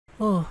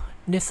Oh,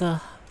 there's a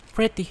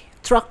pretty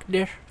truck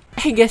there.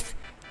 Hey guys,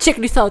 check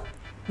this out.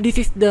 This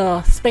is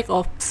the Spec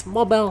Ops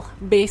Mobile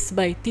Base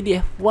by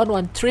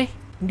TDF-113.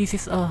 This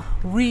is a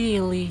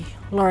really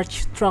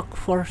large truck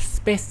for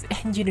space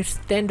engineer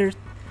standard.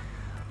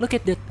 Look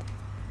at that.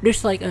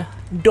 There's like a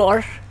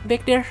door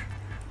back there.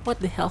 What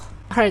the hell?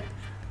 Alright,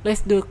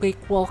 let's do a quick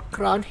walk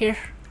around here.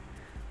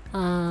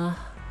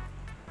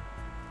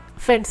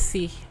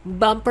 Fancy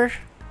bumper.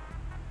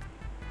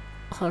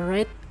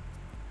 Alright.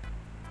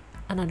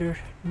 Another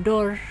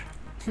door.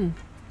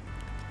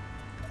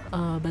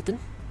 Button.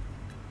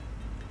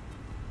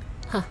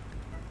 Huh.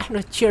 I'm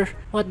not sure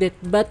what that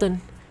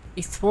button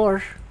is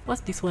for.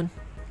 What's this one?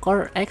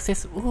 Core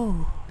access.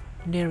 Ooh,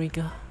 there we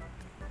go.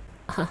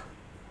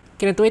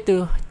 Cannot wait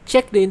to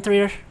check the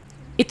interior.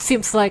 It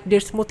seems like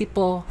there's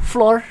multiple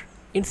floors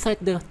inside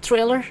the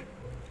trailer.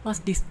 What's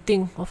this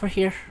thing over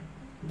here?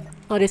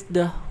 Oh, that's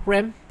the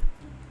ramp.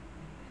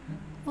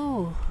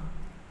 Oh,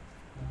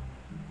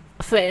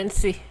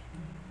 fancy.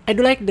 I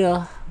do like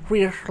the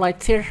rear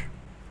lights here.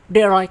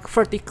 They're like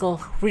vertical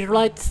rear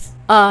lights.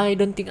 I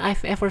don't think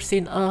I've ever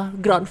seen a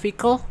ground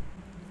vehicle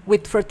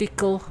with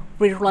vertical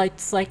rear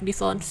lights like this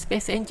on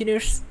Space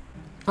Engineers.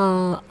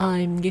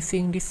 I'm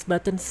guessing these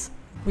buttons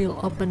will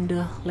open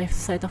the left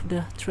side of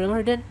the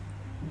trailer then.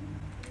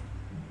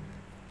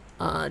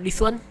 This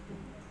one.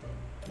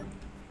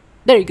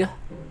 There you go.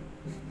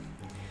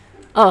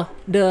 Oh,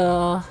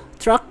 the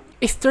truck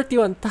is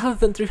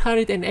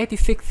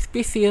 31,386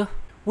 PCU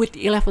with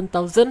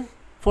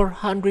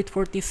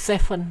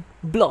 11,447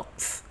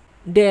 blocks.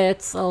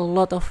 That's a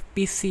lot of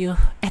PCU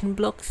and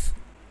blocks.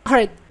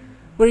 Alright,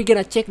 we're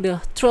gonna check the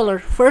trailer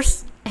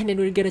first, and then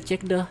we're gonna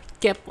check the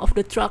cab of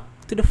the truck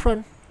to the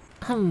front.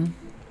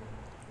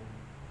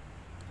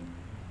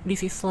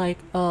 This is like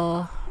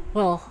a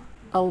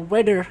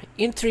rather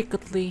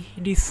intricately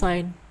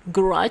designed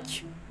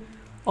garage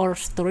or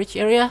storage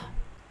area.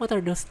 What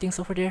are those things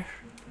over there?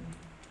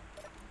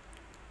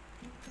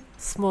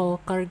 Small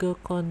cargo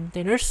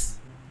containers.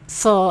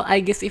 So I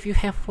guess if you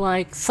have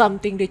like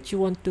something that you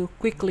want to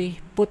quickly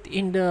put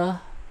in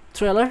the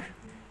trailer,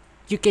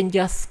 you can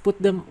just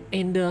put them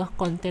in the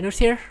containers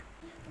here.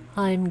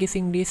 I'm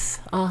guessing these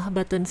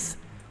buttons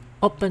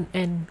open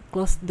and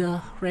close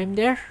the ram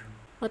there.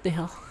 What the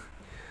hell?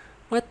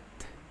 What?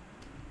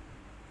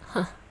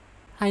 Huh.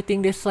 I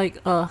think there's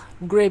like a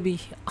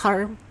grabby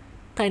arm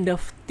kind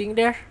of thing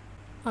there.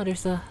 Oh,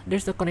 there's a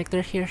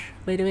connector here,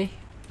 by the way.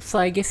 So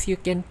I guess you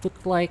can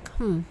put like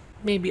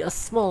maybe a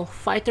small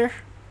fighter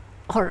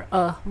or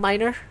a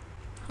miner.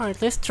 Alright,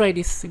 let's try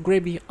this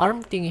grabby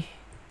arm thingy.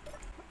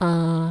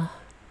 No,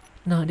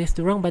 that's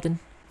the wrong button.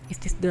 Is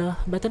this the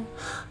button?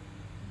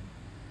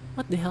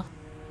 What the hell?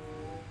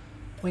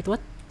 Wait, what?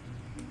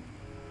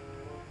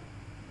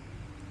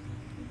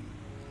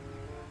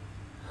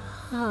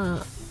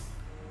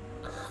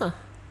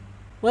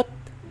 What?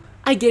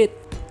 I get it.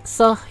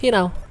 So, you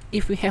know,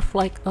 if we have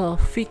like a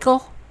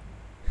vehicle,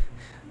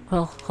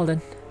 well, hold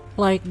on,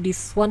 like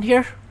this one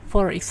here,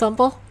 for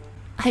example,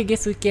 I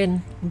guess we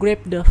can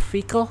grab the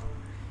vehicle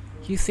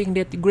using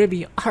that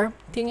grabby arm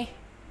thingy.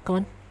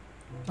 Come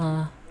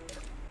on,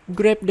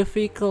 grab the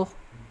vehicle.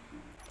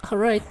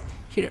 Alright,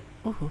 here.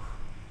 Ooh.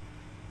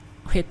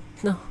 Wait,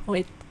 no,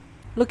 wait.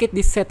 Look at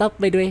this setup,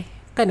 by the way,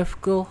 kind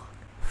of cool.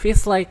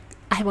 Feels like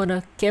I'm on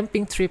a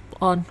camping trip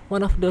on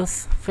one of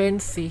those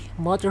fancy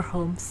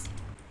motorhomes.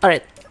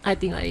 Alright, I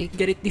think I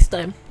get it this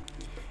time.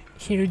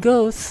 Here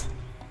goes.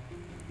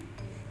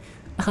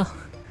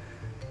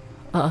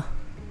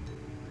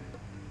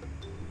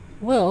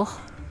 Well,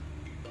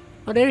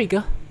 oh, there you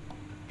go.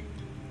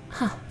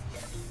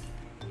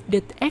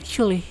 That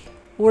actually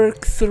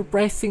works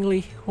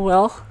surprisingly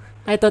well.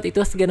 I thought it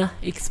was gonna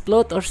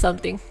explode or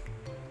something.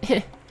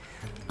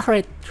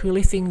 Alright,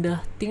 releasing the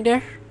thing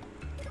there.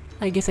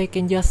 I guess I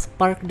can just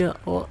park the...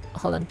 oh,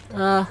 hold on.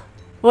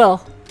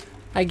 Well,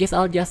 I guess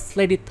I'll just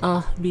let it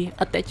be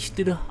attached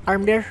to the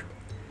arm there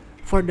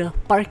for the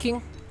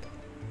parking.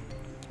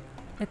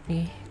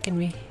 Can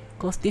we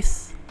close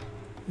this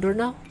door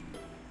now?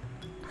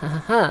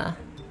 Haha.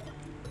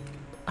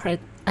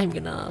 Alright, I'm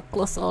gonna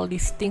close all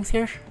these things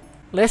here.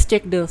 Let's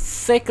check the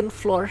second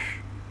floor.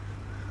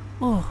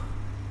 Oh,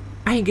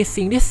 are you guys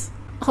seeing this?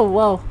 Oh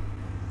wow,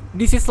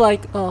 this is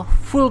like a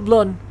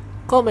full-blown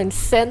command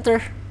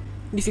center.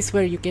 This is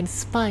where you can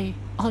spy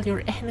all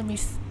your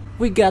enemies.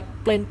 We got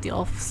plenty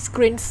of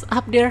screens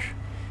up there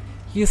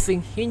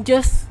using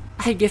hinges.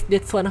 I guess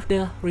that's one of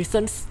the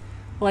reasons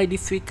why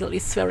this vehicle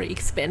is very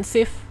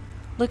expensive.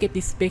 Look at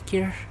this back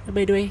here,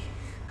 by the way.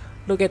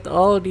 Look at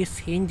all these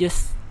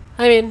hinges.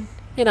 I mean,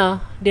 you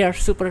know, they are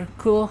super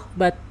cool,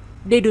 but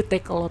they do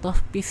take a lot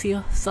of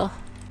PCU, so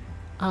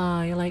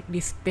I like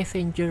this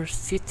passenger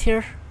seat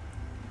here.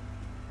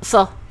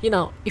 So, you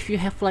know, if you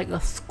have like a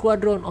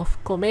squadron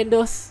of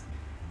commandos,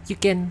 you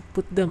can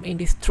put them in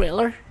this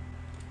trailer.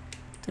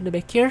 To the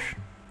back here,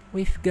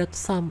 we've got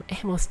some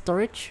ammo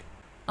storage.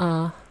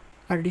 Are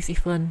these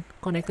even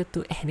connected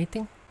to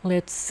anything?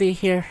 Let's see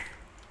here.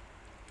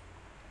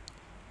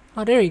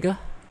 Oh, there you go.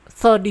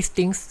 So these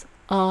things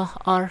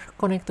are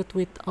connected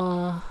with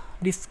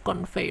these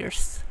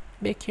conveyors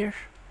back here.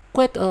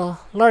 Quite a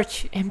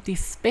large empty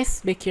space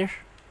back here.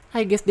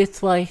 I guess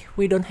that's why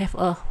we don't have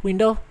a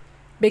window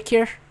back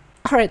here.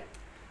 Alright,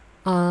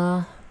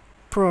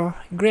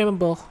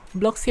 programmable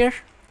blocks here.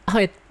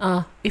 Alright,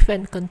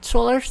 event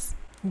controllers.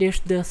 There's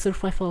the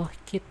survival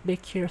kit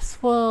back here as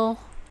well.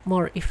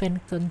 More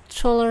event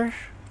controller.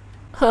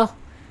 Well,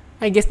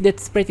 I guess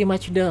that's pretty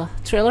much the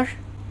trailer.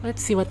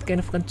 Let's see what kind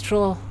of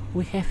control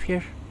we have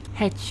here.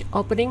 Hatch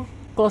opening,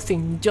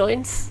 closing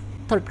joints,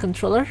 third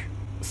controller,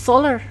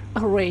 solar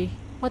array.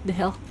 What the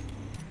hell?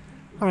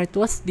 Alright,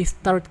 what's this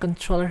third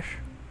controller?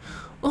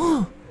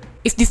 Oh,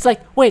 is this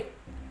like, wait,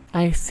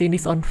 I've seen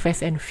this on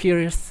Fast and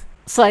Furious.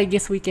 So I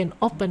guess we can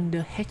open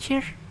the hatch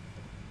here.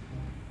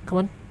 Come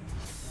on.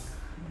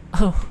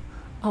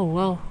 Oh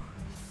wow.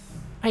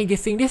 Are you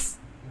guessing this?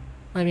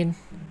 I mean,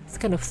 it's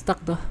kind of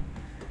stuck though.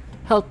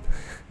 Help.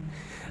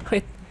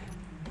 Wait,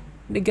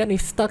 the gun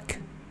is stuck.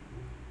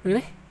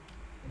 Really?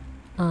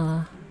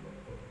 No,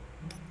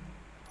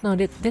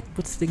 that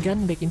puts the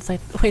gun back inside.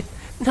 Wait,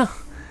 no.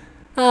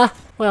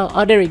 Well,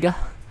 oh, there we go.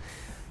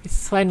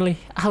 It's finally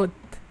out.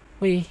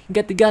 We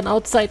got the gun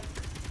outside.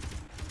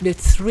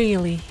 That's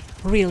really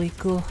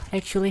cool,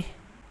 actually.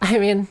 I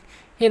mean,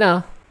 you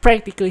know,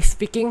 practically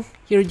speaking,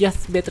 you're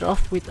just better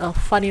off with a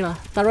vanilla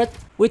turret,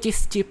 which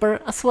is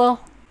cheaper as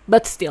well.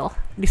 But still,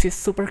 this is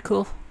super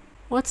cool.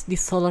 What's the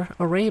solar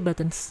array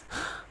buttons?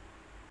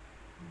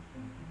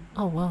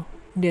 Oh wow,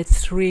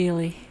 that's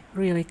really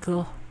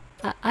cool.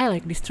 I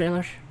like this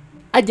trailer.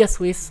 I just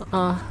wish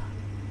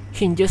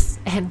hinges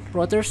and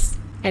rotors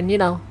and, you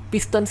know,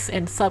 pistons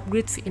and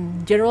subgrids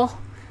in general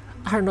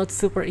are not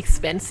super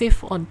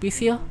expensive on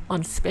PCO,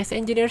 on Space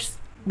Engineers,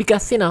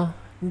 because, you know,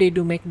 they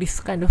do make this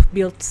kind of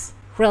builds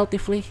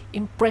relatively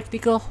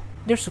impractical.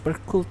 They're super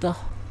cool though.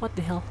 What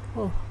the hell?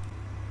 Oh,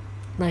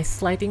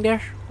 nice lighting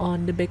there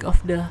on the back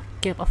of the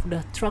cab of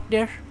the truck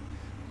there.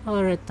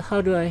 Alright,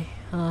 how do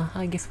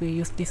I guess we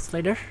use this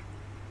ladder.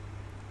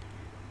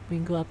 We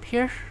go up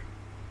here.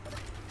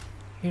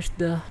 Here's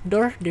the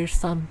door. There's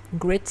some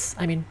grates,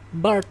 I mean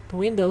barred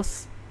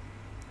windows.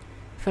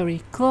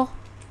 Very cool.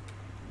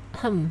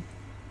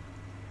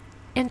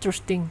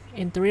 Interesting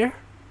interior.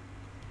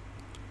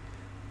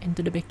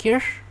 Into the back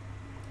here,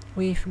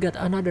 we've got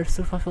another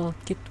survival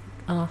kit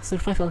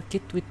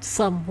with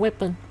some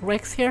weapon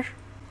racks here,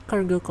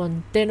 cargo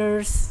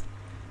containers,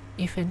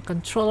 event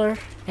controller,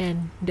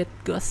 and that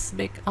goes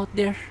back out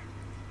there.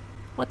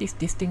 What is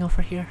this thing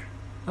over here?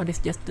 Oh, this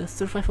is just the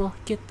survival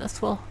kit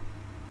as well.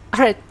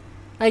 Alright,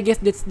 I guess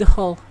that's the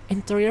whole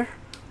interior.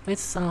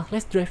 Let's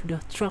drive the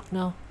truck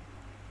now.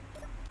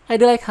 I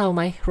do like how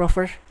my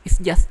rover is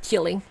just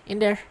chilling in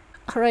there.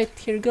 Alright,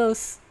 here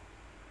goes.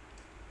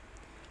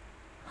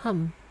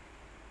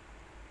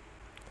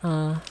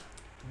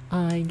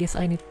 I guess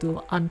I need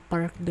to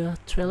unpark the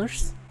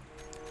trailers.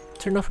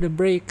 Turn off the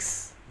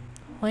brakes.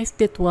 Why is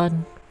that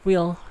one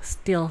wheel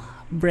still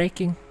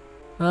braking?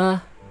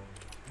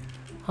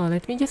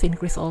 Let me just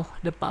increase all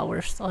the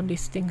powers on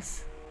these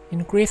things.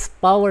 Increase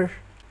power.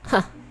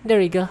 There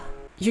we go.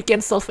 You can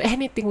solve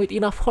anything with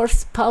enough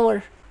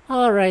horsepower.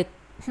 Alright.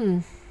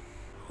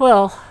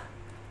 Well,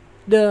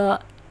 the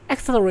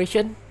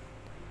acceleration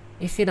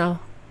is, you know,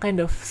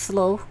 kind of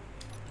slow.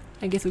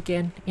 I guess we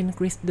can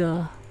increase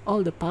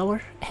all the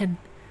power and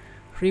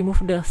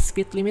remove the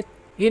speed limit.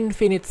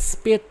 Infinite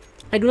speed.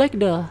 I do like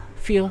the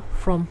view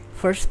from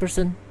first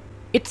person.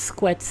 It's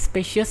quite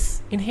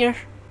spacious in here,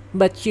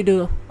 but you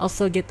do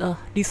also get a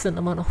decent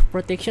amount of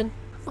protection.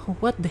 Oh,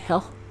 what the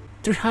hell?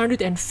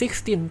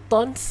 316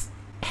 tons,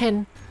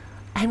 and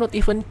I'm not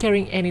even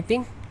carrying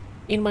anything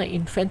in my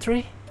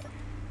inventory.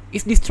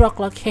 Is this truck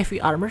like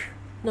heavy armor?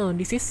 No,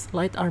 this is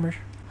light armor.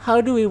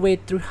 How do we weigh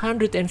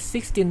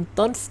 316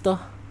 tons though?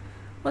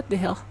 What the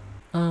hell?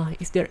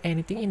 Is there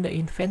anything in the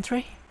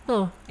inventory?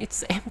 No,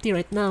 it's empty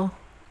right now.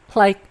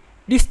 Like,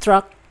 this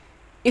truck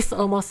is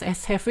almost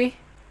as heavy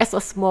as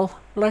a small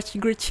large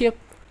grid ship.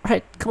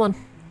 Right, come on.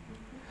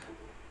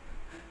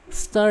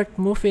 Start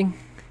moving.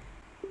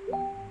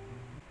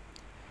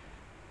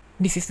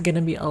 This is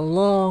gonna be a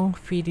long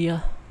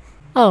video.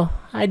 Oh,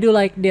 I do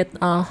like that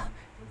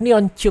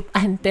neon tube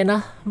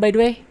antenna, by the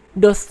way.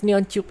 Those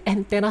neon tube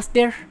antennas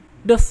there,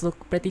 those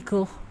look pretty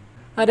cool.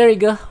 There we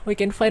go, we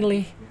can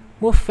finally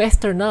move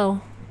faster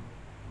now.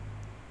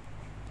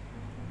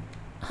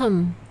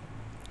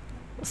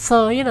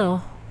 So, you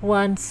know,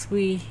 once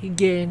we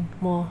gain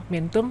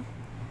momentum,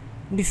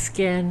 this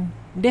can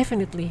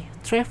definitely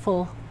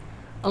travel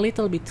a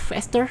little bit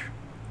faster,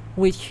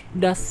 which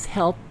does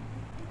help.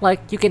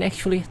 Like, you can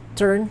actually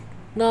turn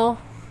now,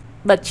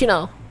 but you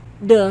know,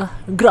 the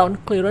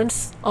ground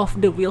clearance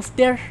of the wheels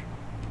there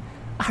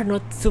are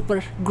not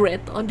super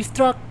great on this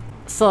truck.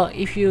 So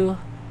if you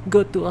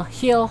go to a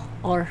hill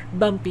or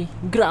bumpy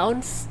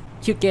grounds,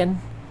 you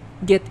can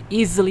get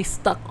easily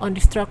stuck on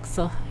this truck.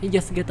 So you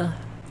just gotta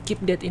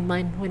keep that in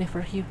mind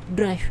whenever you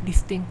drive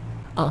this thing.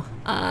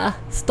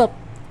 Stop.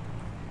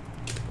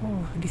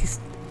 Oh, this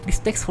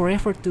takes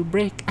forever to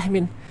brake. I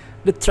mean,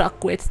 the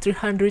truck weighs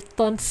 300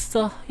 tons,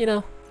 so you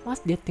know,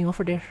 What's that thing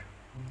over there?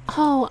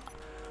 Oh,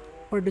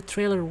 or the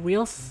trailer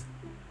wheels?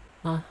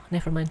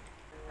 Never mind.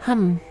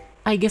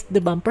 I guess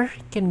the bumper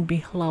can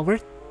be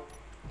lowered.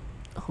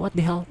 What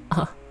the hell?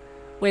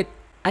 Wait,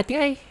 I think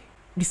I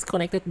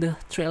disconnected the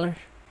trailer.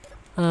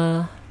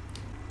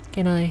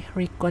 Can I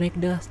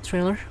reconnect the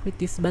trailer with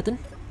this button?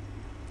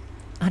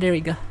 There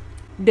we go.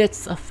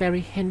 That's a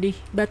very handy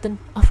button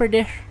over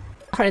there.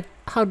 Alright,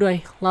 how do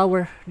I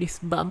lower this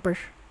bumper?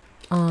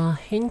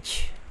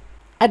 Hinge.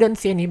 I don't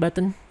see any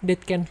button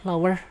that can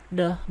lower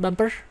the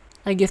bumper.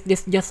 I guess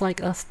this just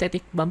like a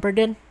static bumper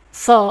then.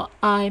 So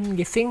I'm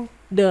guessing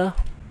the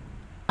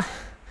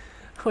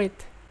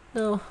wait,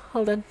 no,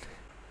 hold on.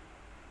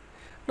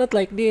 Not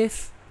like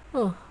this.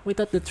 Oh,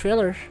 without the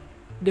trailer,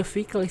 the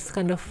vehicle is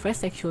kind of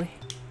fast actually.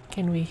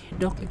 Can we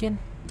dock again?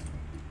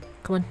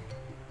 Come on.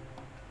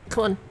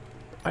 Come on.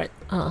 Alright,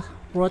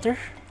 rotor.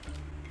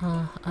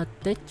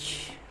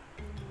 Attach.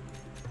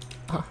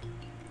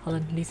 Hold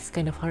on, this is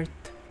kind of hard.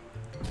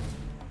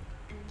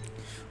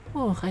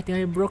 Oh, I think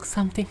I broke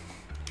something.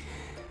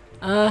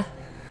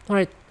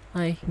 Alright,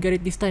 I got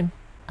it this time.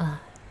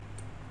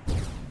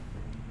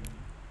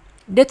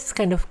 That's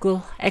kind of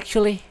cool.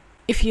 Actually,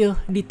 if you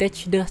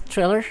detach the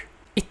trailer,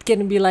 it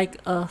can be like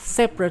a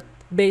separate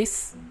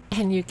base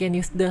and you can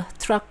use the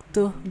truck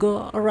to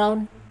go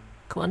around.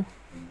 Come on.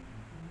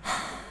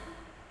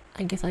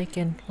 I guess I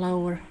can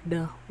lower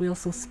the wheel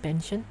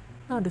suspension.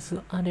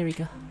 There we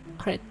go.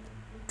 Alright,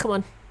 come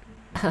on.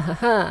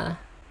 Hahaha.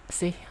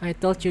 See, I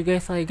told you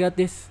guys I got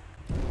this.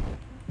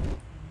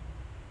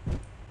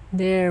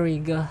 There we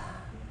go.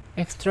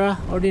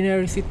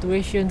 Extraordinary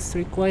situations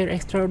require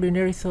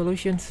extraordinary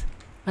solutions.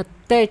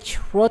 Attach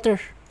rotor.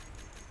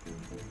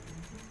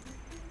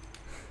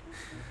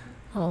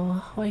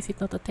 Oh, why is it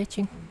not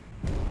attaching?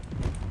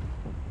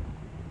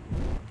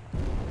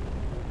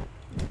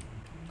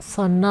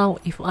 So now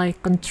if I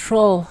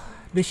control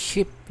the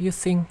ship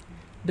using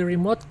the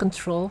remote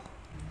control,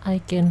 I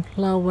can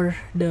lower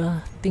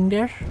the thing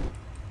there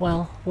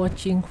while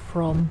watching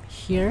from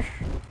here.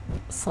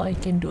 So I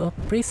can do a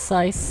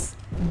precise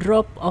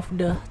drop of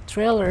the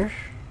trailer.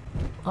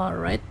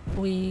 Alright,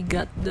 we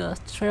got the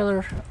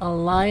trailer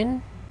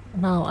aligned.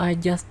 Now I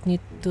just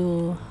need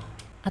to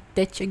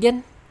attach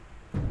again.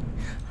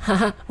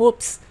 Haha,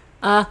 whoops.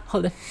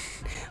 Hold on.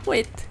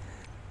 Wait.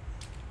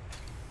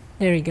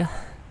 There we go.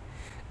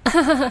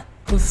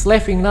 Who's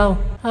laughing now?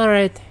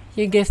 Alright,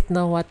 you guys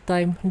know what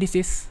time this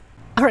is.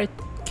 Alright,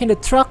 can the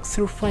truck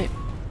survive?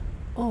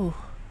 Oh,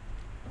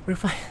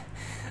 revive.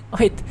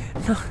 Wait,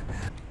 no.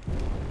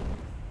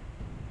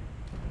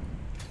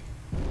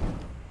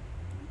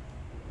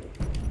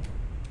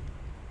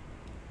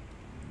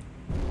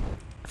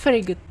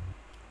 Very good.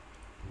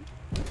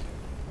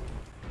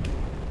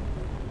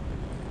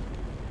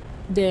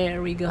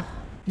 There we go.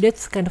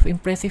 That's kind of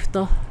impressive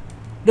though.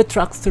 The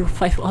truck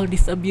survived all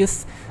this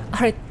abuse.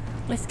 Alright,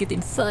 let's get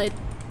inside.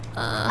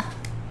 Come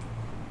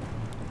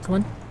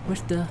on,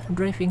 where's the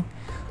driving?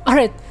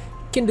 Alright,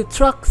 can the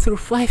truck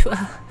survive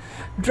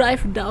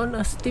drive down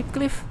a steep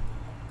cliff?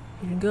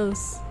 Here it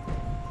goes.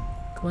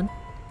 Come on.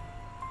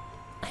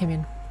 I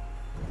mean,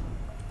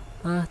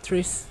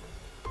 trees.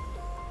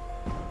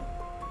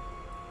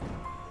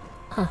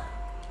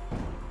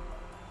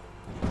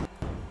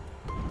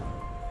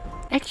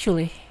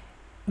 Actually,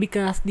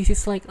 because this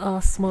is like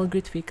a small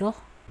grid vehicle,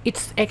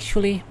 it's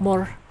actually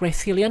more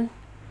resilient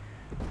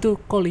to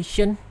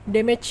collision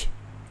damage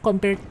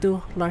compared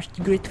to large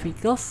grid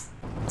vehicles.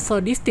 So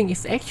this thing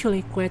is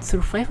actually quite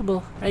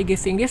survivable. I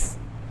guessing this.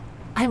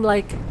 I'm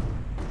like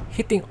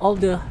hitting all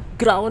the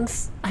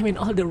grounds, I mean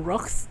all the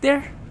rocks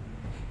there.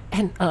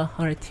 And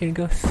alright, here it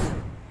goes.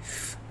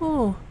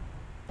 Oh,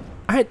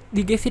 alright,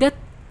 did you guys see that?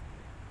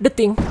 The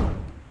thing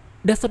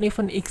doesn't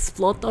even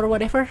explode or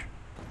whatever.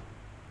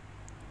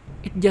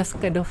 It just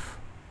kind of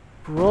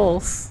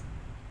rolls,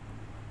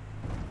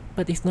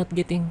 but it's not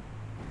getting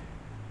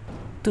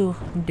too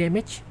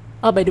damage.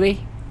 Oh, by the way,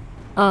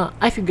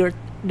 I figured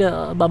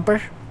the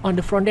bumper on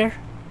the front there,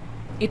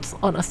 it's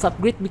on a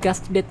subgrid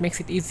because that makes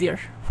it easier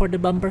for the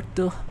bumper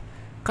to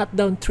cut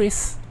down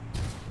trees.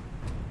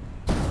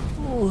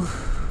 Ooh.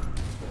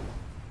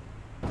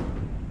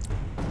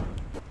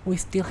 We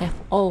still have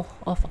all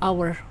of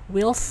our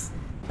wheels,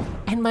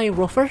 and my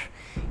rover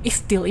is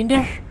still in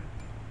there.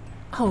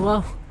 Oh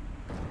wow.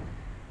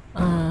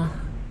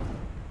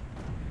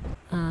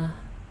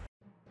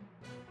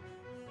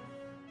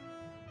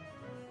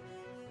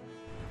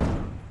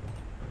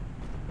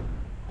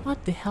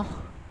 What the hell?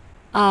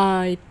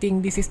 I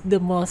think this is the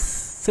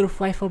most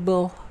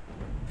survivable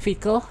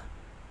vehicle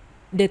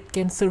that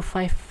can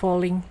survive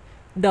falling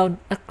down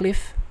a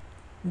cliff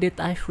that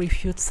I've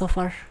reviewed so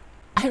far.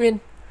 I mean,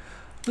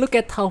 look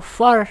at how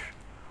far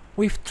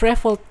we've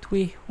traveled.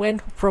 We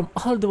went from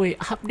all the way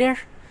up there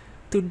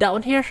to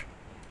down here,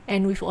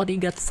 and we've only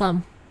got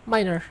some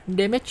minor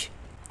damage.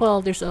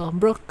 Well, there's a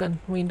broken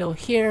window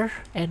here,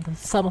 and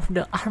some of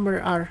the armor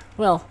are,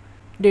 well,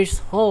 there's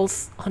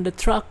holes on the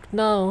truck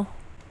now.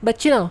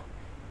 But you know,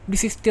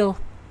 this is still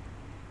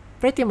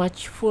pretty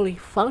much fully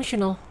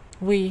functional.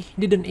 we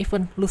didn't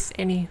even lose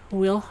any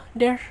wheel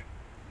there.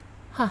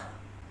 Huh,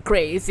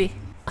 crazy.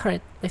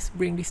 Alright, let's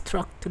bring this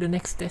truck to the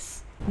next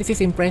test. This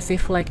is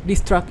impressive, like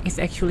this truck is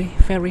actually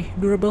very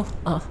durable.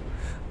 Oh,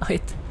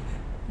 wait.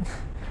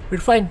 We're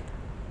fine.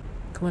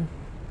 Come on.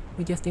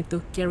 We just need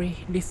to carry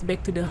this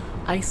back to the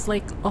ice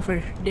lake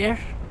over there.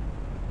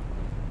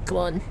 Come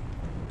on.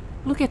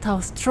 Look at how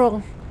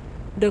strong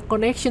the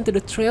connection to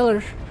the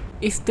trailer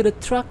is to the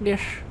truck there.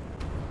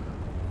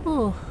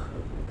 Oh,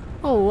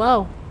 oh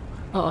wow.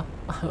 Oh,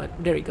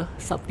 there we go.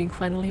 Something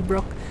finally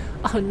broke.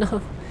 Oh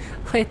no.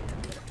 Wait.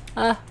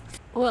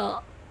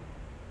 Well.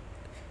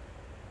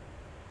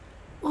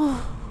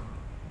 Oh.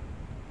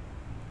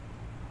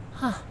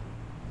 Huh.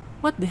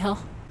 What the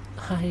hell?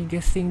 I'm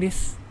guessing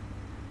this.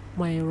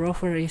 My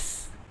rover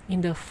is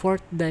in the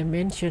 4th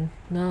dimension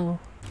now.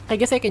 I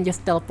guess I can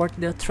just teleport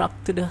the truck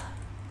to the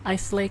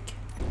ice lake.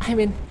 I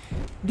mean,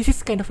 this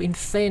is kind of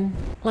insane.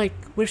 Like,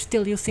 we're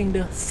still using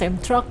the same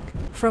truck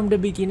from the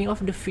beginning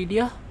of the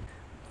video.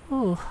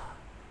 Oh.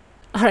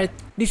 Alright,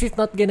 this is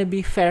not gonna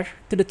be fair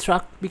to the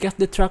truck because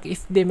the truck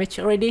is damaged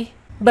already.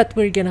 But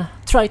we're gonna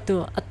try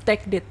to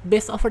attack that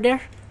base over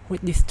there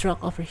with this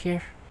truck over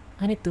here.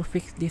 I need to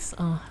fix this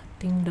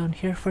thing down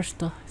here first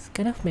though. It's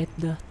kind of made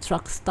the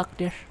truck stuck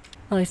there.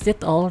 Oh, is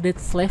that all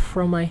that's left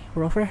from my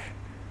rover?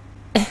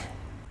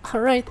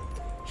 Alright,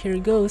 here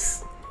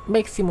goes.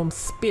 Maximum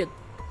speed.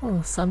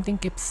 Oh, something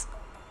keeps...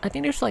 I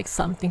think there's like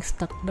something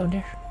stuck down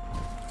there.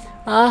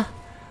 Hold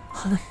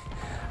on.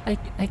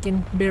 I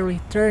can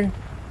barely turn.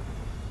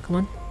 Come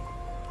on.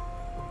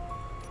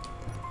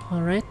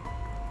 Alright,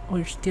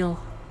 we're still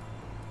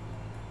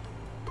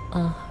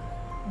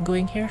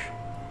going here.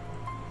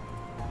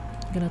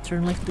 Gonna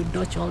turn left to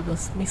dodge all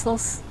those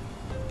missiles.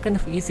 Kind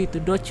of easy to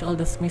dodge all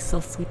those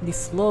missiles with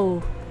this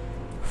low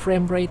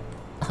frame rate.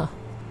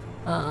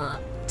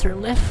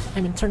 Turn left,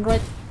 I mean turn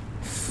right.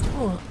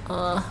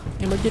 Oh,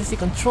 emergency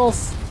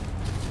controls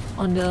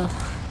on the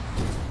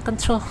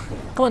control.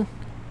 Come on.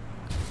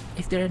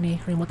 Is there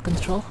any remote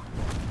control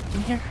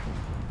in here?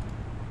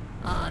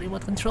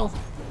 Remote control.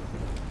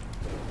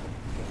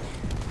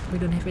 We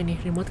don't have any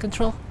remote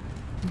control.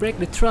 Brake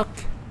the truck.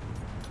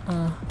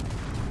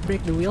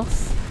 Brake the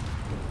wheels.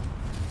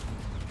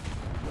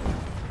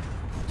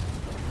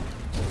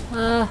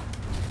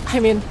 I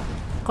mean,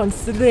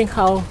 considering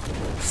how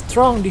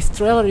strong this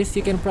trailer is,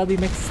 you can probably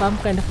make some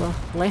kind of a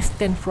less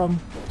than from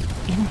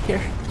in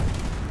here.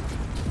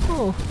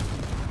 Oh,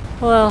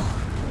 well,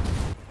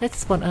 let's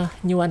spawn a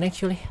new one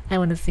actually. I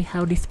wanna see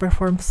how this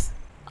performs.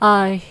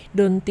 I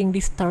don't think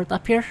this turret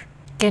up here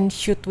can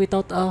shoot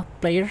without a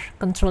player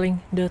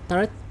controlling the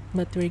turret,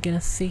 but we're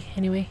gonna see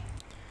anyway.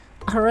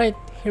 Alright,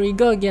 here we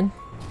go again.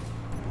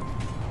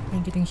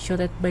 I'm getting shot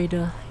at by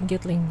the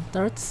Gatling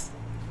turrets.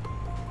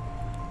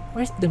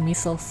 Where's the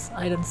missiles?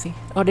 I don't see.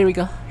 Oh, there we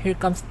go. Here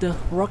comes the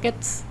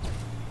rockets.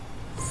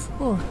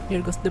 Oh,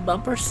 here goes the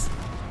bumpers.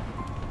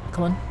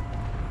 Come on.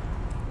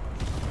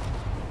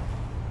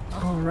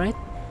 Alright.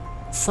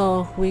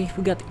 So we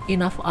got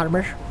enough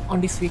armor on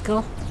this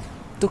vehicle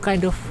to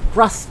kind of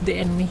rush the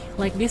enemy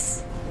like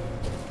this.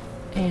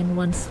 And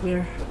once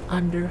we're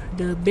under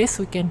the base,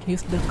 we can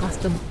use the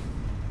custom.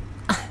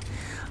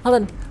 Hold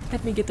on.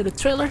 Let me get to the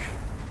trailer.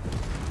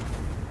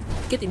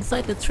 Get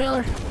inside the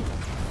trailer.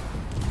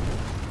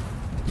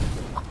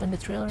 Open the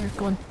trailer,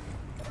 come on.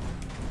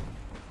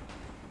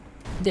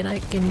 Then I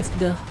can use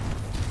the...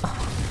 Oh,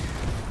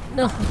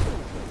 no!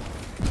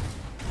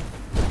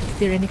 Is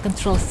there any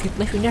control seat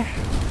left in there?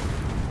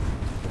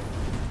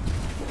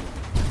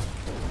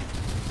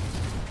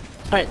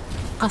 Alright,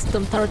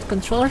 custom turret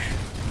controller.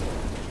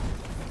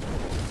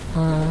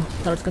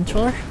 Turret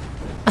controller.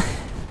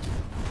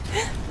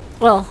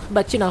 Well,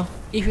 but you know,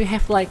 if you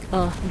have like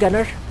a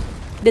gunner,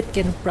 that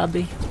can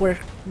probably work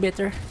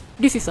better.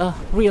 This is a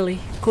really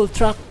cool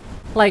truck.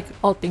 Like,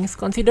 all things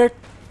considered,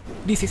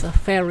 this is a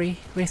very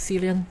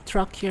resilient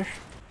truck here.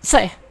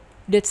 So,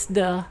 that's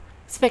the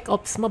Spec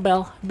Ops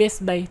Mobile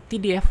Base by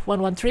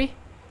TDF113.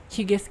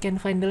 You guys can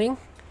find the link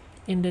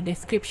in the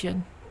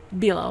description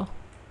below.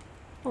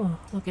 Oh,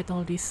 look at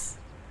all this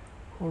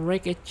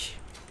wreckage.